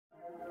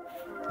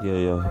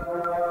Yeah.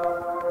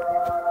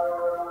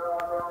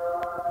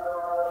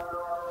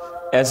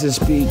 As this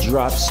beat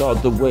drops all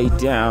the way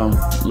down,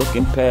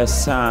 looking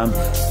past time.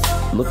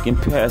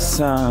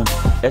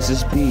 As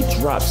this beat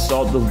drops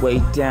all the way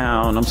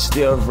down, I'm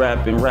still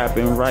rapping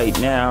right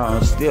now.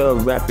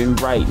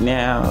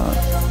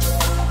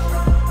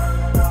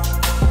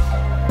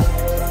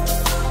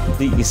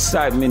 The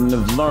excitement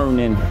of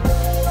learning.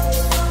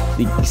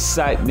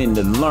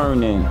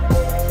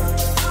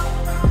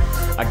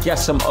 I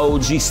guess I'm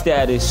OG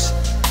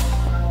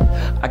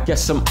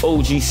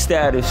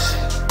status.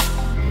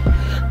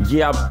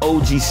 Yeah, I'm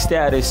OG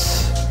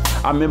status.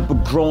 I remember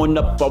growing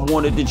up, I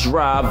wanted to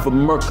drive a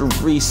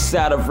Mercury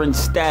Saturn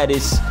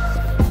status.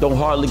 Don't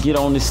hardly get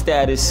on the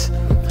status.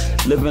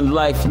 Living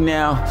life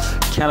now,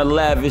 kinda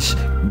lavish,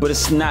 but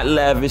it's not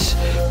lavish.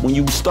 When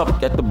you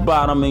stuck at the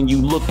bottom and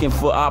you looking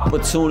for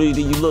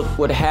opportunity, you look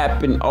what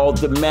happened, all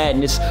the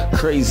madness,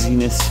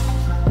 craziness.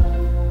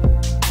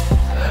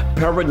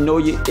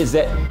 Paranoia is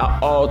at an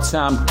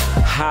all-time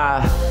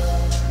high.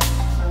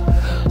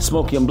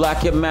 Smoking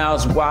black and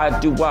miles, why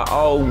do I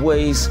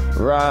always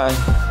ride?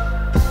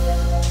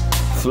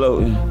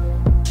 Floating.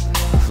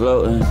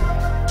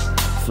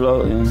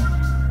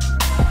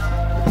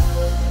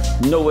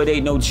 No, it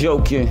ain't no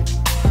joking.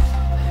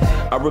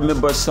 I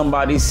remember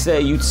somebody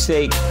say, you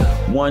take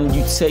one,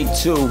 you take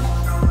two.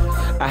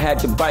 I had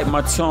to bite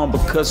my tongue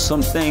because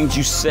some things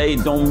you say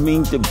don't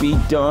mean to be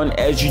done.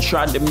 As you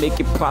try to make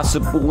it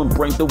possible and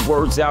bring the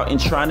words out and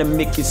trying to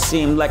make it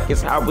seem like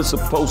it's how it's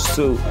supposed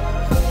to.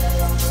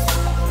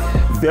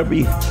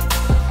 Very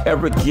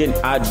arrogant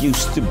I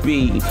used to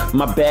be.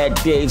 My bad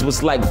days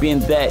was like being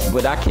that,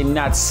 but I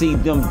cannot see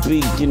them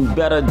being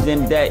better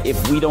than that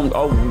if we don't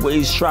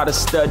always try to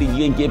study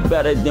and get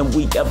better than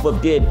we ever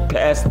did.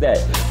 Past that,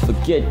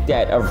 forget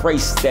that,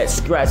 erase that,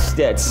 scratch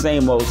that,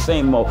 same old,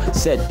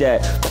 said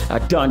that, I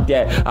done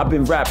that. I've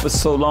been rapping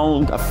so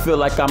long, I feel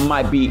like I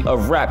might be a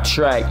rap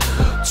track.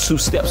 2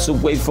 steps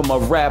away from a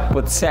rap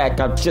attack.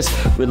 I just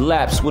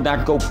relapse when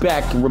I go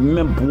back and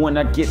remember when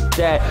I get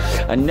that.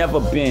 I never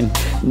been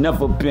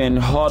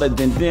harder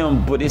than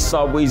them, but it's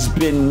always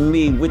been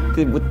me with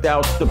it,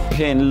 without the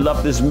pen.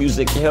 Love this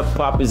music, hip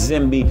hop is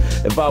in me.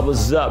 If I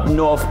was up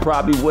north,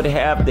 probably would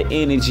have the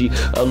energy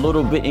a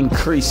little bit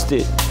increased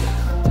it.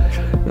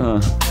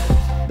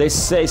 They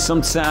say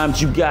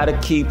sometimes you gotta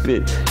keep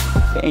it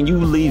and you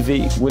leave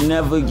it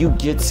whenever you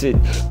get it.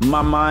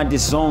 My mind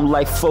is on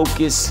like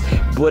focus,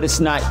 but it's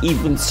not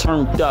even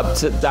turned up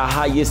to the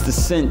highest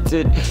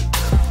ascended.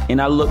 And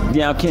I look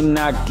down,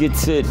 cannot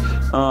get it.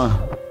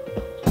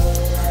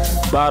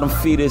 Bottom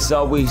feed is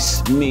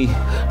always me.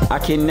 I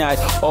cannot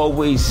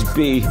always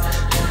be.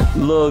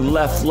 Look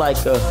left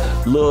like a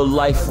little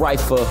life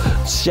rifle.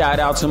 Shout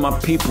out to my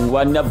people.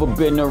 I never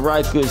been to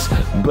Rikers,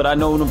 but I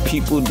know them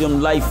people,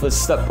 them lifers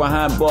stuck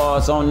behind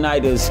bars all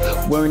nighters.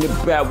 Wearing it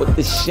back with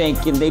the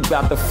shank and they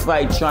about to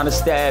fight, trying to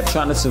stab,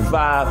 trying to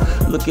survive.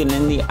 Looking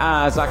in the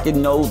eyes, I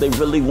can know they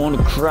really want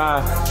to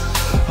cry.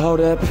 All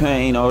that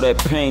pain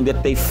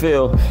that they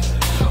feel.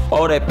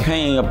 All that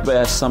pain,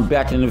 I'm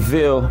back in the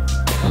Ville.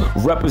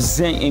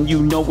 Representing,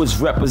 you know it's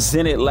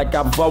represented like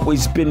I've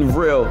always been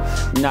real.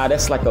 Nah,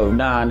 that's like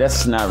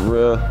that's not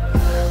real.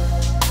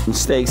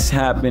 Mistakes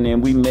happen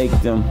and we make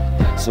them,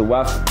 so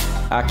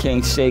I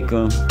can't shake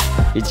them.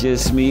 It's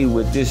just me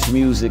with this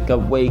music,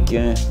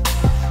 awaken. It's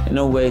an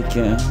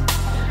awaken.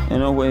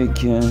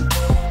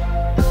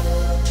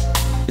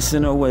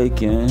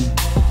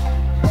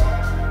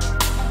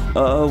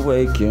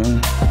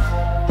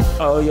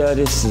 Oh yeah,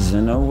 this is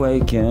an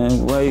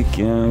awaken.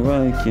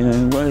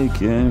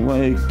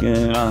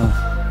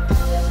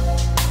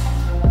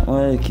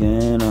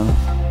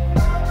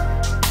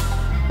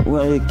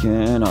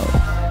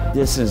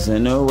 This is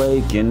an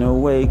awaken.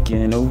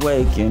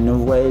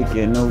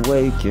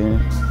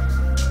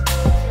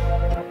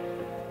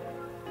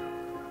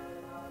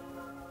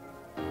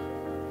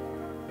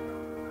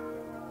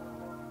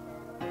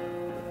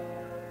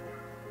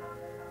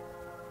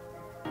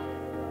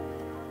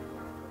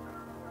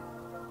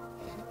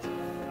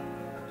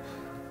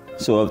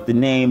 So if the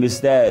name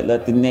is that,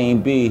 let the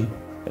name be,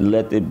 and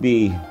let it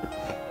be.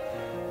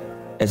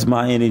 As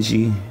my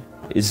energy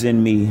is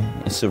in me,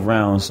 it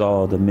surrounds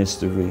all the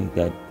mystery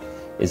that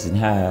isn't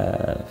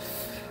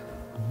half.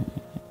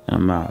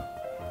 I'm out.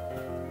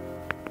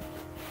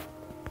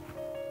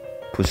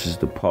 Pushes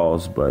the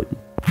pause button.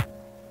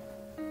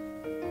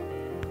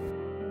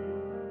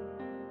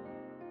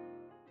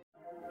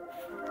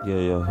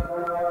 Yeah.